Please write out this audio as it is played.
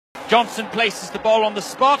Johnson places the ball on the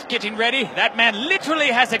spot, getting ready. That man literally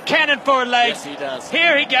has a cannon for a leg. Yes, he does.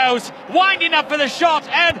 Here he goes, winding up for the shot,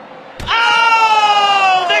 and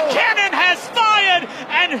oh! The cannon has fired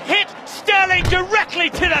and hit Sterling directly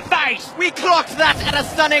to the face. We clocked that at a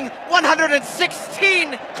stunning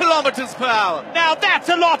 116 kilometers per hour. Now that's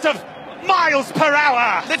a lot of miles per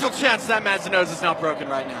hour. Little chance that man's nose is not broken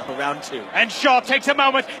right now for round 2. And Shaw takes a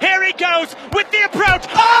moment. Here he goes with the approach.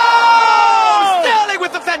 Oh! Sterling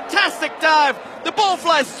with a fantastic dive. The ball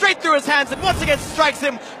flies straight through his hands and once again strikes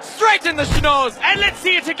him straight in the schnoz. And let's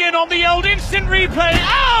see it again on the old instant replay.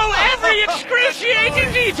 Oh, every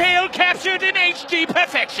excruciating detail captured in HD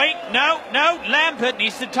perfection. Wait, no, Lampert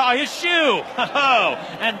needs to tie his shoe. Oh,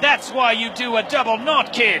 and that's why you do a double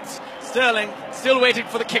knot, kids. Sterling still waiting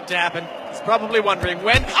for the kick to happen. He's probably wondering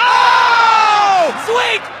when. Oh!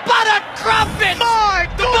 Sweet butter crumpet!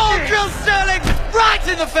 The ball drills Sterling right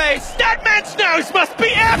in the face. That man's nose must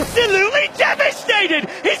be absolutely devastated.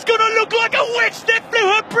 He's gonna look like a witch that flew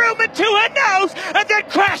her broom into her nose and then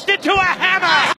crashed into a hammer.